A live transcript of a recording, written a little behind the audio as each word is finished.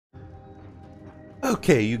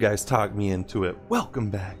Okay, you guys talked me into it.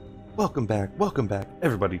 Welcome back. Welcome back. Welcome back,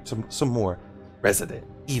 everybody, to some more Resident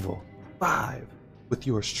Evil 5 with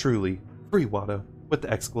yours truly, Freewater, with the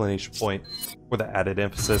exclamation point for the added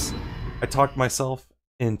emphasis. I talked myself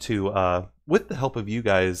into, with the help of you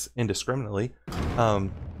guys indiscriminately,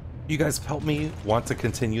 you guys have helped me want to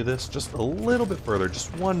continue this just a little bit further,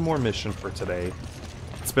 just one more mission for today.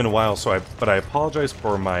 It's been a while, but I apologize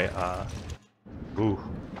for my, I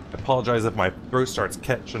apologize if my throat starts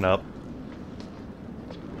catching up.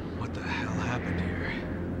 What the hell happened here?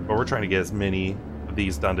 But we're trying to get as many of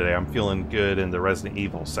these done today. I'm feeling good in the Resident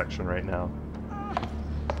Evil section right now.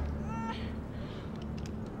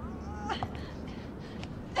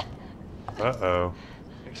 Uh-oh.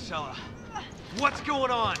 Excella, what's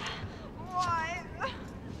going on? Why?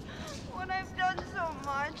 When I've done so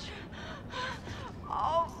much,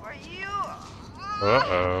 all for you.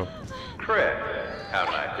 Uh-oh. Chris, how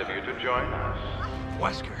nice of you to join us.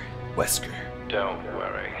 Wesker. Don't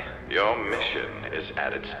worry. Your mission is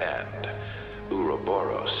at its end.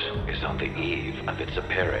 Ouroboros is on the eve of its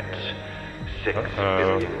appearance. 6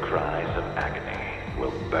 billion cries of agony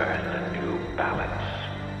will burn a new balance.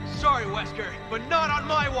 Sorry, Wesker, but not on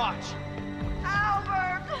my watch!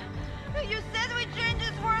 Albert! You said we change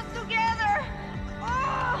this world together!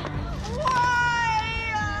 Oh,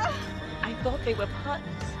 why? I thought they were partners.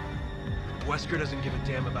 Wesker doesn't give a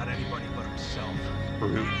damn about anybody but himself.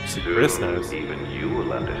 Chris knows. Soon, even you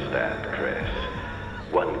will understand, Chris.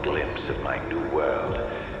 One glimpse of my new world,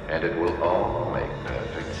 and it will all make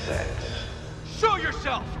perfect sense. Show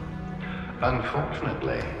yourself!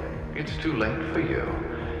 Unfortunately, it's too late for you.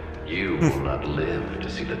 You will not live to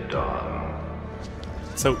see the dawn.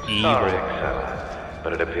 So evil. Sorry, Excella,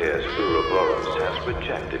 but it appears Ouroboros has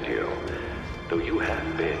rejected you. Though you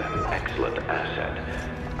have been an excellent asset,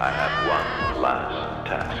 I have one last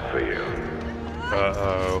task for you.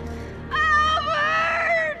 Uh-oh.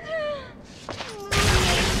 Albert!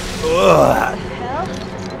 Ugh.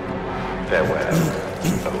 Farewell,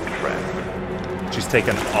 old friend. She's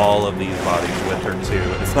taken all of these bodies with her, too.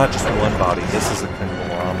 It's not just one body. This is a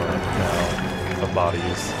conglomerate now of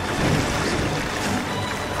bodies.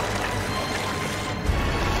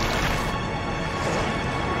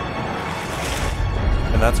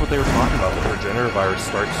 And that's what they were talking about. The regenerative virus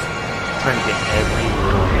starts trying to get every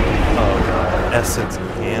essence it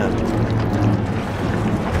can.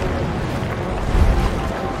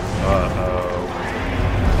 Uh-oh.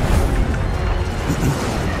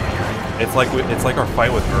 It's like our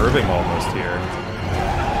fight with Irving almost here.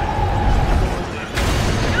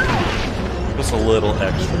 Just a little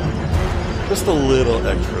extra. Just a little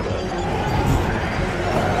extra though.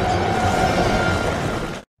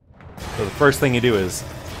 So the first thing you do is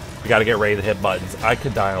you gotta get ready to hit buttons. I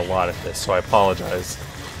could die a lot at this, so I apologize.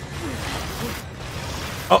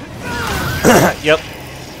 Oh! Yep.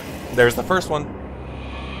 There's the first one.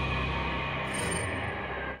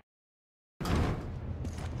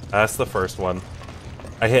 That's the first one.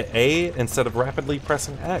 I hit A instead of rapidly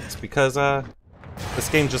pressing X because this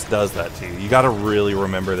game just does that to you. You gotta really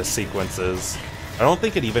remember the sequences. I don't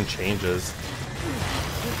think it even changes.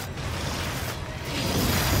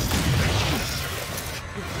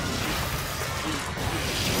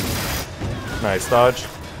 Nice dodge.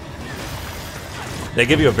 They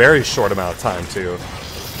give you a very short amount of time too.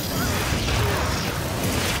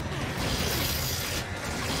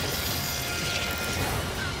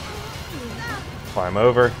 Climb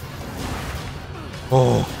over.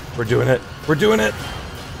 Oh, we're doing it. We're doing it.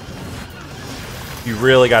 You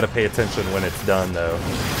really got to pay attention when it's done, though.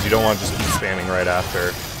 You don't want to just keep spamming right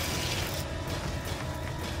after.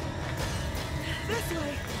 This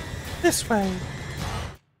way. This way.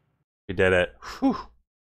 We did it. Whew.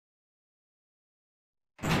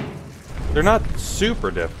 They're not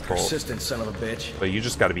super difficult, Persistent son of a bitch. but you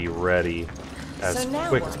just got to be ready as So now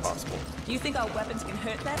quick what? as possible. Do you think our weapons can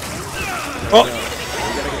hurt that thing? Oh! We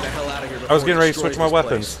gotta get the hell out of here. I was getting ready to switch my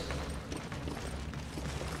weapons.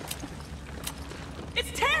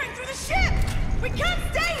 It's tearing through the ship! We can't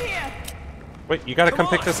stay here! Wait, you gotta come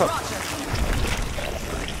pick this up.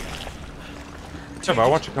 Yeah, but I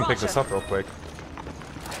want you to come pick this up real quick.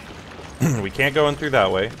 We can't go in through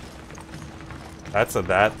that way. That's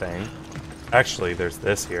that thing. Actually, there's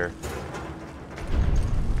this here.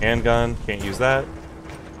 Handgun, can't use that.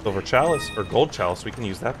 Silver chalice, or gold chalice, we can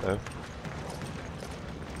use that though.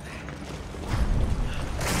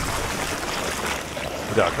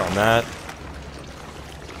 Duck on that.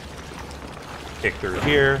 Kick through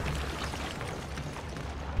here.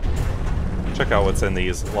 Check out what's in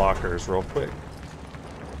these lockers real quick.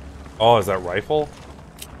 Oh, is that rifle?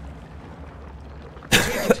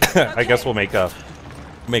 I guess we'll make a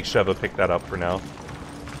Make Sheva pick that up for now.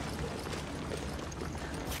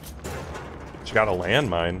 She got a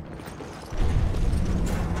landmine.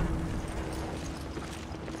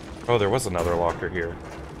 Oh, there was another locker here.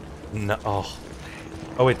 No. Oh,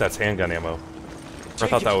 oh wait, that's handgun ammo. I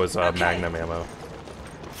thought that was Magnum ammo.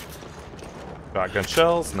 Shotgun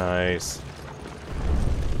shells, nice.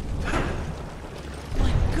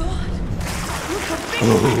 My God! Look how big!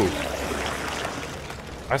 Ooh.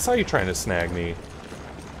 I saw you trying to snag me.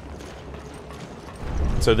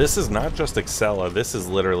 So this is not just Excella, this is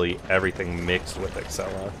literally everything mixed with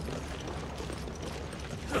Excella.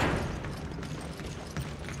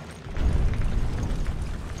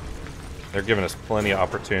 They're giving us plenty of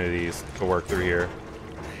opportunities to work through here.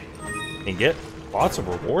 And get lots of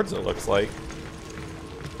rewards, it looks like.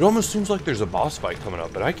 It almost seems like there's a boss fight coming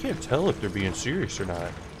up, but I can't tell if they're being serious or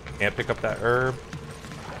not. Can't pick up that herb.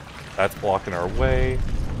 That's blocking our way.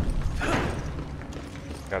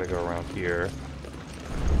 Gotta go around here.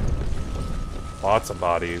 Lots of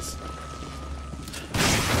bodies.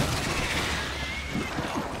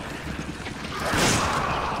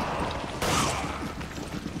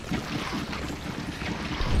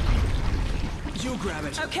 You grab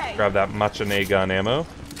it. Okay. Grab that machine gun ammo.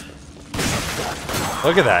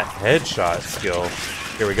 Look at that headshot skill.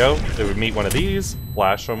 Here we go. They would meet one of these,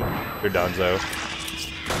 flash them, they're donezo.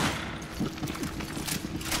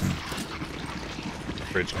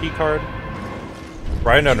 Bridge keycard.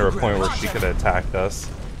 Right under a point where she could have attacked us.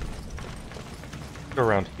 Go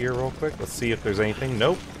around here real quick. Let's see if there's anything.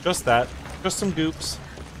 Nope, just that. Just some goops.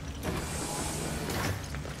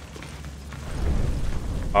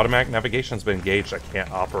 Automatic navigation's been engaged. I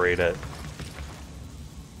can't operate it.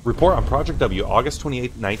 Report on Project W, August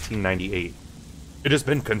 28, 1998. It has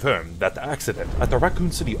been confirmed that the accident at the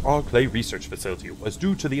Raccoon City All-Clay Research Facility was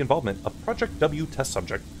due to the involvement of Project W test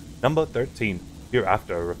subject number 13,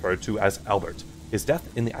 hereafter referred to as Albert. His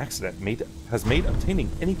death in the accident has made obtaining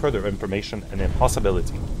any further information an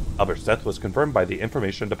impossibility. Albert's death was confirmed by the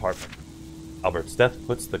Information Department. Albert's death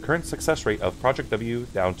puts the current success rate of Project W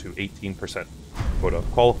down to 18%. Quota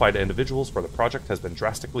of qualified individuals for the project has been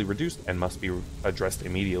drastically reduced and must be addressed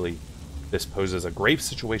immediately. This poses a grave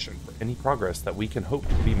situation for any progress that we can hope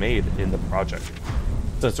to be made in the project.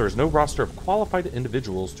 Since there is no roster of qualified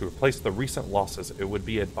individuals to replace the recent losses, it would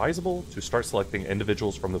be advisable to start selecting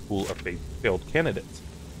individuals from the pool of failed candidates.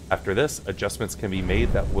 After this, adjustments can be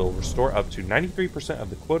made that will restore up to 93%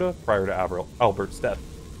 of the quota prior to Albert's death.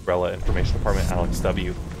 Umbrella Information Department, Alex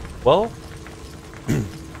W. Well,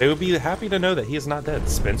 they would be happy to know that he is not dead.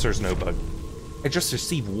 Spencer's no bug. I just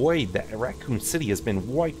received word that Raccoon City has been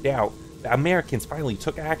wiped out. The Americans finally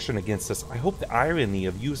took action against us. I hope the irony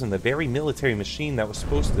of using the very military machine that was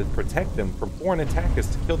supposed to protect them from foreign attackers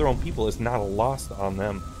to kill their own people is not lost on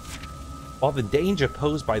them. While the danger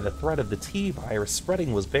posed by the threat of the T-virus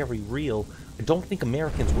spreading was very real, I don't think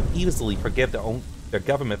Americans will easily forgive their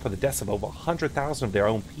government for the deaths of over 100,000 of their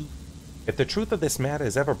own people. If the truth of this matter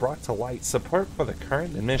is ever brought to light, support for the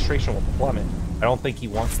current administration will plummet. I don't think he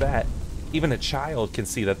wants that. Even a child can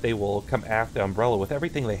see that they will come after Umbrella with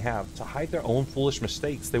everything they have. To hide their own foolish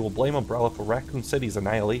mistakes, they will blame Umbrella for Raccoon City's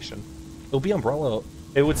annihilation.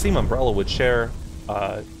 It would seem Umbrella would share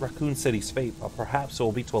Raccoon City's fate, but perhaps it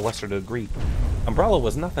will be to a lesser degree. Umbrella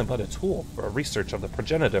was nothing but a tool for research of the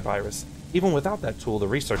progenitor virus. Even without that tool, the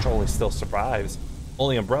research only still survives.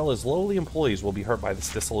 Only Umbrella's lowly employees will be hurt by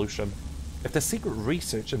this dissolution. If the secret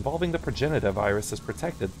research involving the progenitor virus is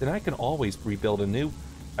protected, then I can always rebuild anew.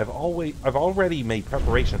 I've already made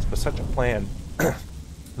preparations for such a plan.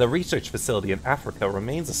 The research facility in Africa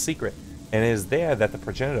remains a secret, and it is there that the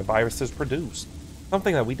progenitor virus is produced,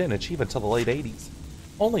 something that we didn't achieve until the late 80s.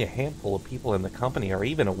 Only a handful of people in the company are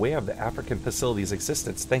even aware of the African facility's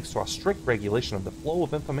existence thanks to our strict regulation of the flow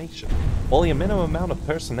of information. Only a minimum amount of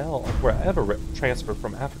personnel were ever transferred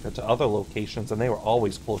from Africa to other locations, and they were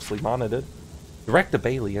always closely monitored. Director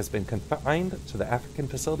Bailey has been confined to the African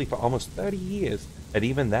facility for almost 30 years, and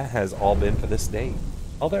even that has all been for this day.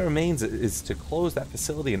 All that remains is to close that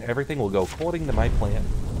facility and everything will go according to my plan.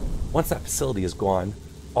 Once that facility is gone,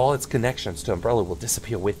 all its connections to Umbrella will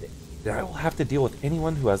disappear with it. Then I will have to deal with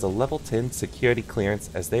anyone who has a level 10 security clearance,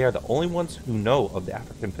 as they are the only ones who know of the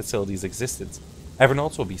African facility's existence. Everyone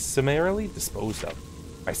else will be summarily disposed of.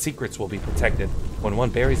 My secrets will be protected. When one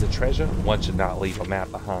buries a treasure, one should not leave a map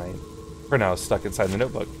behind. Printout is stuck inside the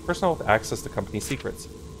notebook. Personnel with access to company secrets.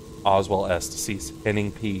 Oswald S. deceased.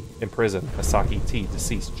 Henning P. in prison. Asaki T.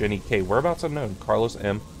 deceased. Jenny K. whereabouts unknown. Carlos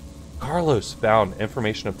M. Carlos found.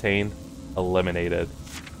 Information obtained. Eliminated.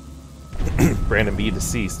 Brandon B.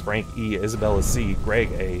 deceased. Frank E. Isabella C. Greg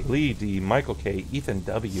A. Lee D. Michael K. Ethan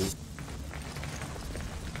W.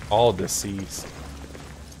 All deceased.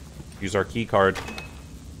 Use our key card.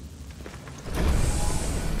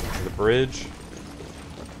 The bridge.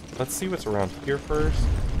 Let's see what's around here first.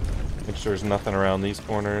 Make sure there's nothing around these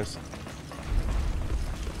corners.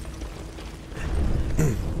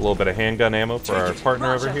 A little bit of handgun ammo for our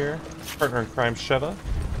partner over here. Partner in crime, Sheva.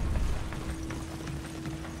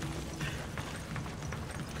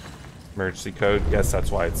 Emergency code. Yes,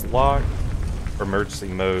 that's why it's locked. Or emergency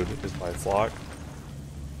mode is why it's locked.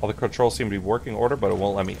 All the controls seem to be working order, but it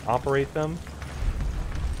won't let me operate them.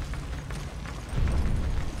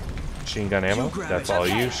 Machine gun ammo. That's all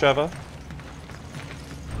you, Sheva.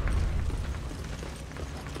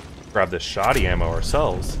 Grab this shoddy ammo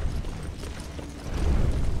ourselves.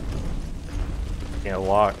 Can't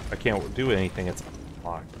lock. I can't do anything. It's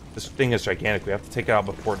locked. This thing is gigantic. We have to take it out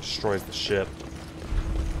before it destroys the ship.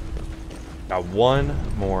 Got one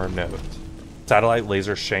more note. Satellite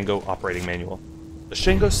Laser Shango Operating Manual. The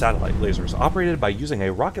Shango satellite laser is operated by using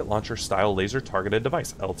a rocket launcher style laser targeted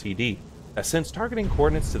device, LTD, that sends targeting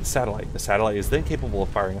coordinates to the satellite. The satellite is then capable of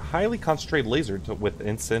firing a highly concentrated laser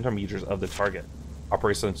within centimeters of the target.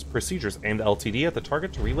 Operations procedures aim the LTD at the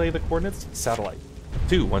target to relay the coordinates to the satellite.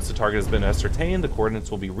 2. Once the target has been ascertained, the coordinates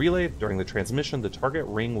will be relayed. During the transmission, the target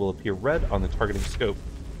ring will appear red on the targeting scope.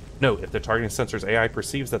 Note, if the targeting sensor's AI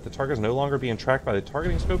perceives that the target is no longer being tracked by the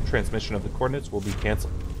targeting scope, transmission of the coordinates will be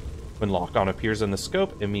cancelled. When lock-on appears in the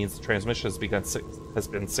scope, it means the transmission has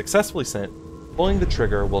been successfully sent. Pulling the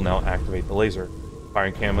trigger will now activate the laser.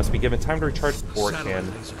 Firing cam must be given time to recharge before it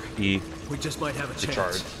can be We just might have a chance.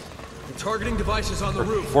 recharged. The targeting device is on the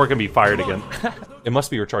roof. Before it can be fired again. It must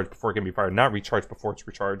be recharged before it can be fired, not recharged before it's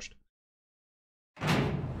recharged.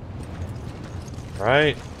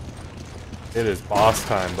 Alright. It is boss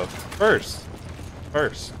time, but first,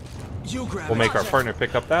 we'll make our partner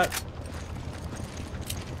pick up that.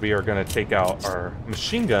 We are going to take out our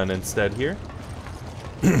machine gun instead here.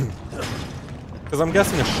 Because I'm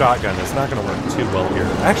guessing a shotgun is not going to work too well here.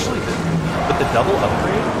 Actually, with the double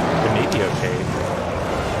upgrade, it may be okay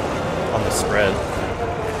on the spread.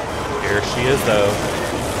 Here she is, though.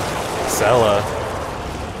 Excella.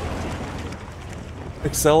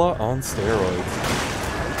 Excella on steroids.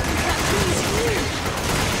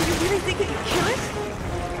 Do you really think it can kill it?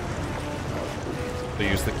 So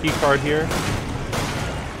use the key card here.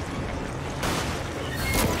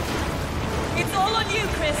 It's all on you,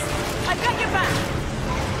 Chris. I've got your back.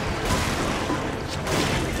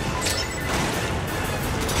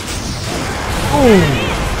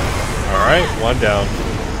 Alright, one down.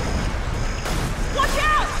 Watch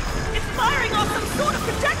out! It's firing off some sort of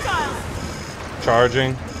projectile.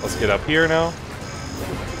 Charging. Let's get up here now.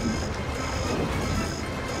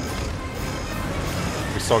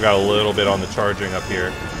 We still got a little bit on the charging up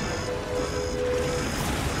here.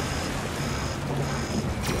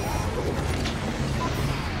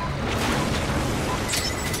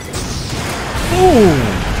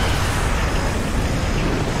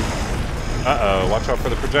 Uh-oh, watch out for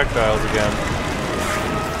the projectiles again.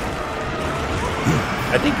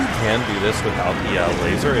 I think you can do this without the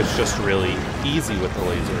laser. It's just really easy with the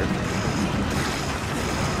laser.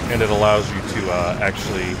 And it allows you to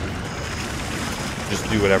actually just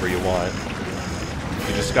do whatever you want.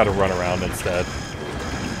 You just gotta run around instead.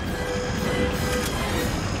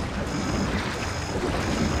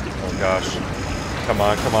 Oh gosh. Come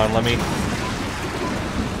on, let me...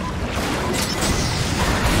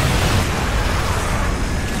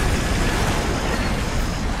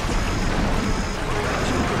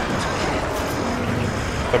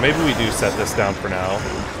 So maybe we do set this down for now.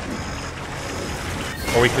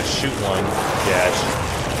 Or we could shoot one. Yeah,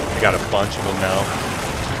 I got a bunch of them now.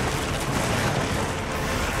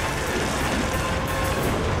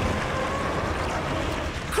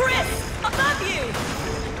 Chris, above you!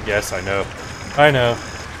 Yes, I know. I know.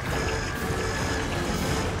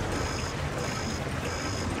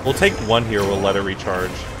 We'll take one here, we'll let it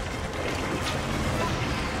recharge.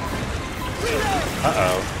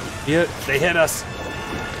 Uh-oh. Yeah, they hit us.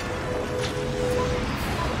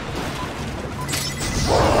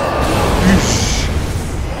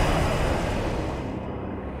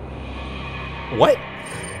 What?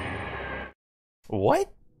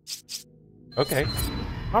 What? Okay.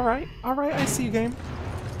 Alright, I see you, game.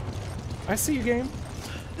 I see you, game.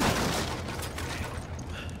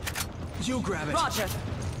 You grab it. Roger.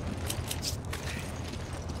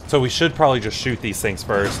 So we should probably just shoot these things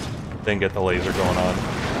first, then get the laser going on.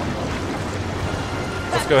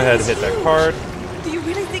 Let's go ahead and hit that card. Do you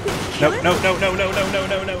really think we can kill No. it?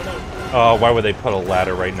 Oh, why would they put a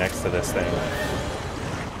ladder right next to this thing?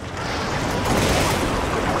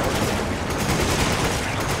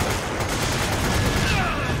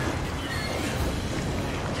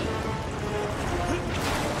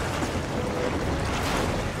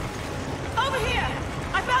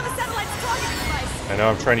 know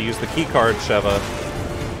I'm trying to use the key card, Sheva.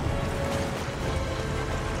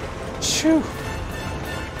 Shoo!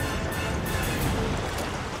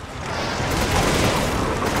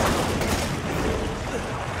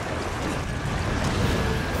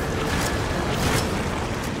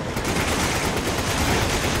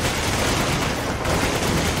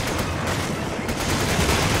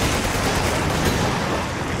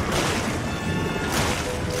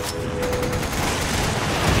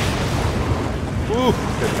 Ooh,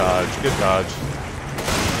 good dodge, good dodge.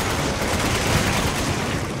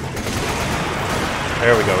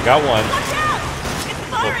 There we go, got one. Watch out! It's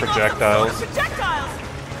firing Little projectiles. off some sort of projectiles!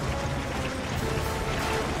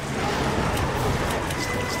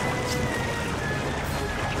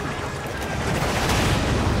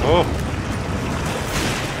 Oh.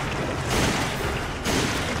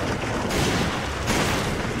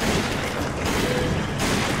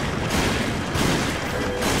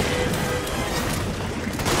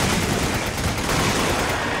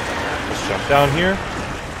 Just jump down here.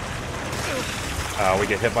 We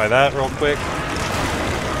get hit by that real quick.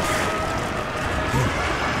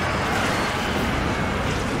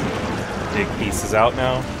 Dig pieces out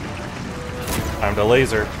now. Time to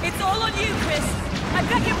laser. It's all on you, Chris. I've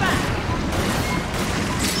got your back.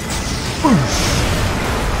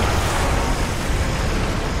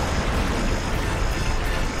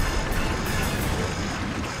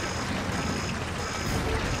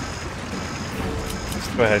 Let's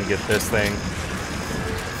go ahead and get this thing.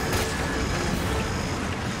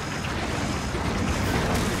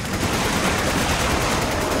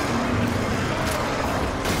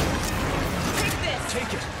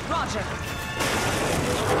 Take it. Roger.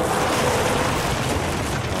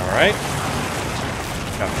 Alright.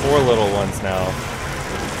 Got 4 little ones now.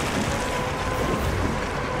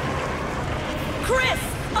 Chris,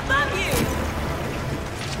 above you.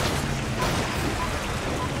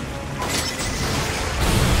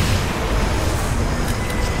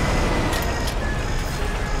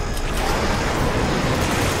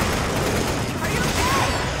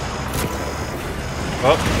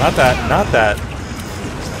 Oh, not that, not that.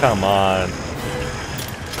 Come on.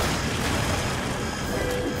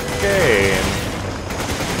 Okay.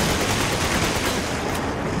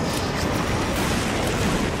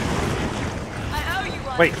 I owe you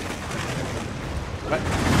one. Wait. What?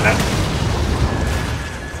 Ah.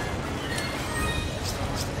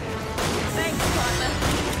 Thanks,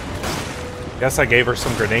 partner. Guess I gave her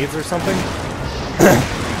some grenades or something?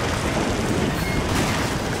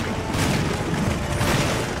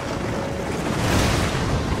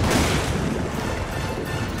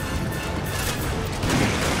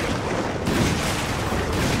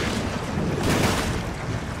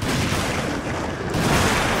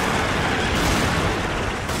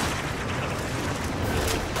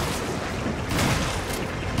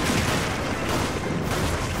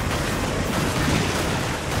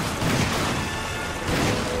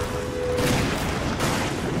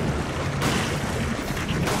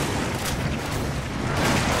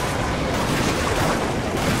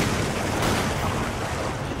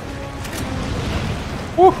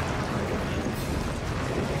 Woo!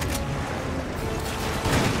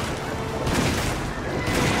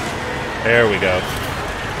 There we go.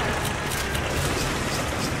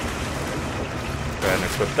 Go ahead and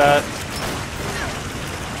equip that.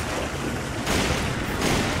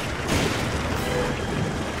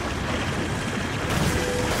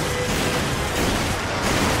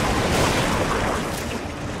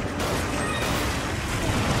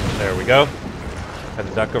 There we go. Had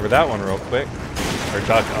to duck over that one real quick. Or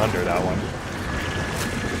duck under that one.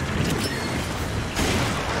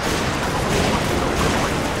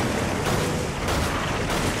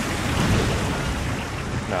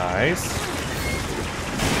 Nice.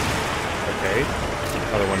 Okay.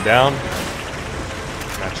 Another one down.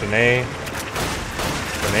 Machine.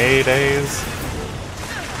 Grenades.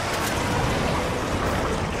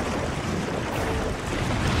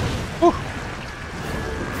 Whew.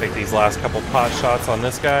 Take these last couple pot shots on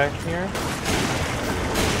this guy here.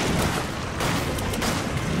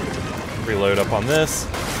 Reload up on this.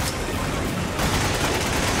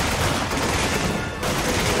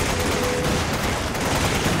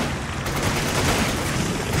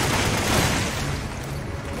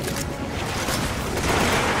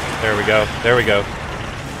 There we go. There we go.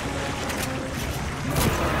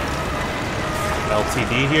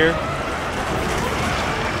 LTD here.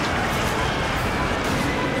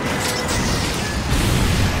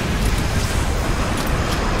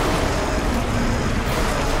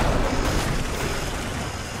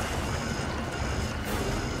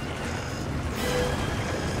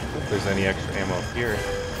 If there's any extra ammo here.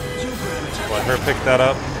 You grab it. Let her pick that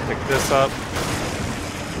up. Pick this up.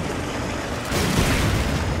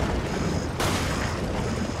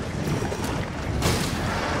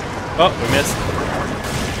 Oh, we missed.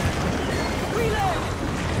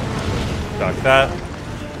 Duck that.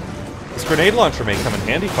 This grenade launcher may come in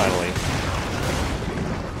handy finally.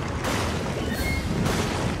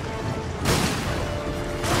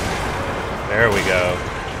 There we go.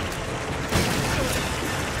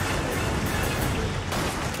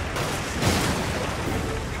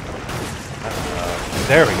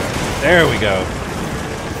 There we go. There we go.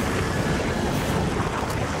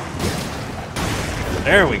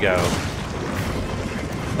 There we go.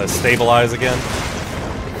 Let's stabilize again.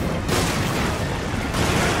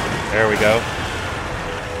 There we go.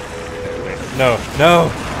 Wait, no, no,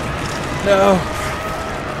 no.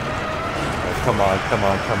 Oh, come on, come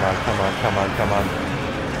on, come on, come on, come on, come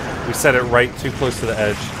on. We set it right too close to the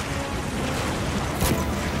edge.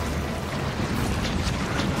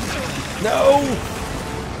 No!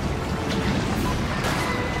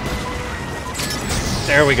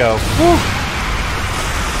 There we go. Woo.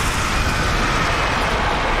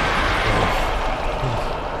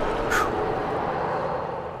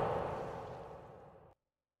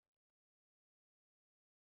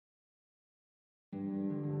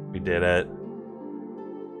 We did it.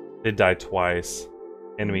 Did die twice.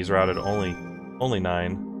 Enemies routed only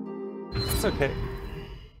 9. It's okay.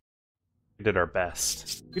 We did our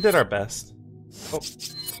best. We did our best. Oh.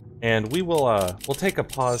 And we will we'll take a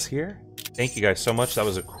pause here. Thank you guys so much. That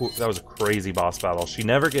was a crazy boss battle. She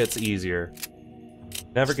never gets easier.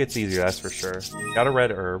 Never gets easier, that's for sure. Got a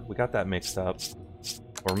red herb. We got that mixed up.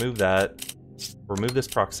 We'll remove that. We'll remove this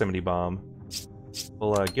proximity bomb.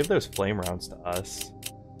 We'll give those flame rounds to us.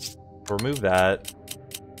 We'll remove that.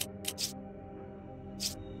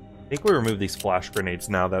 I think we remove these flash grenades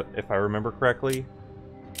now, that if I remember correctly.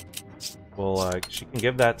 Well, she can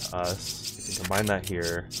give that to us. We can combine that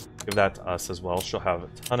here. Give that to us as well. She'll have a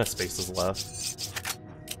ton of spaces left.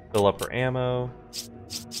 Fill up her ammo.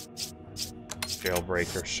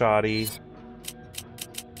 Jailbreak her shoddy.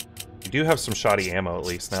 We do have some shoddy ammo at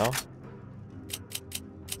least now.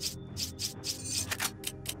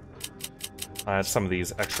 I had some of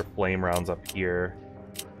these extra flame rounds up here.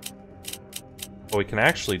 What we can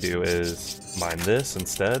actually do is combine this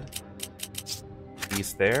instead.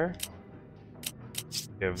 Piece there.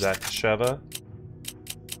 Give that to Sheva.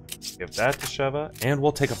 Give that to Sheva. And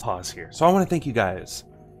we'll take a pause here. So I want to thank you guys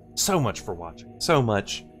so much for watching. So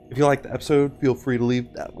much. If you liked the episode, feel free to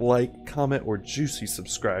leave that like, comment, or juicy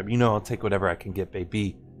subscribe. You know I'll take whatever I can get,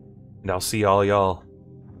 baby. And I'll see all y'all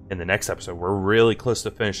in the next episode. We're really close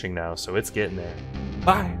to finishing now, so it's getting there.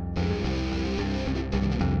 Bye!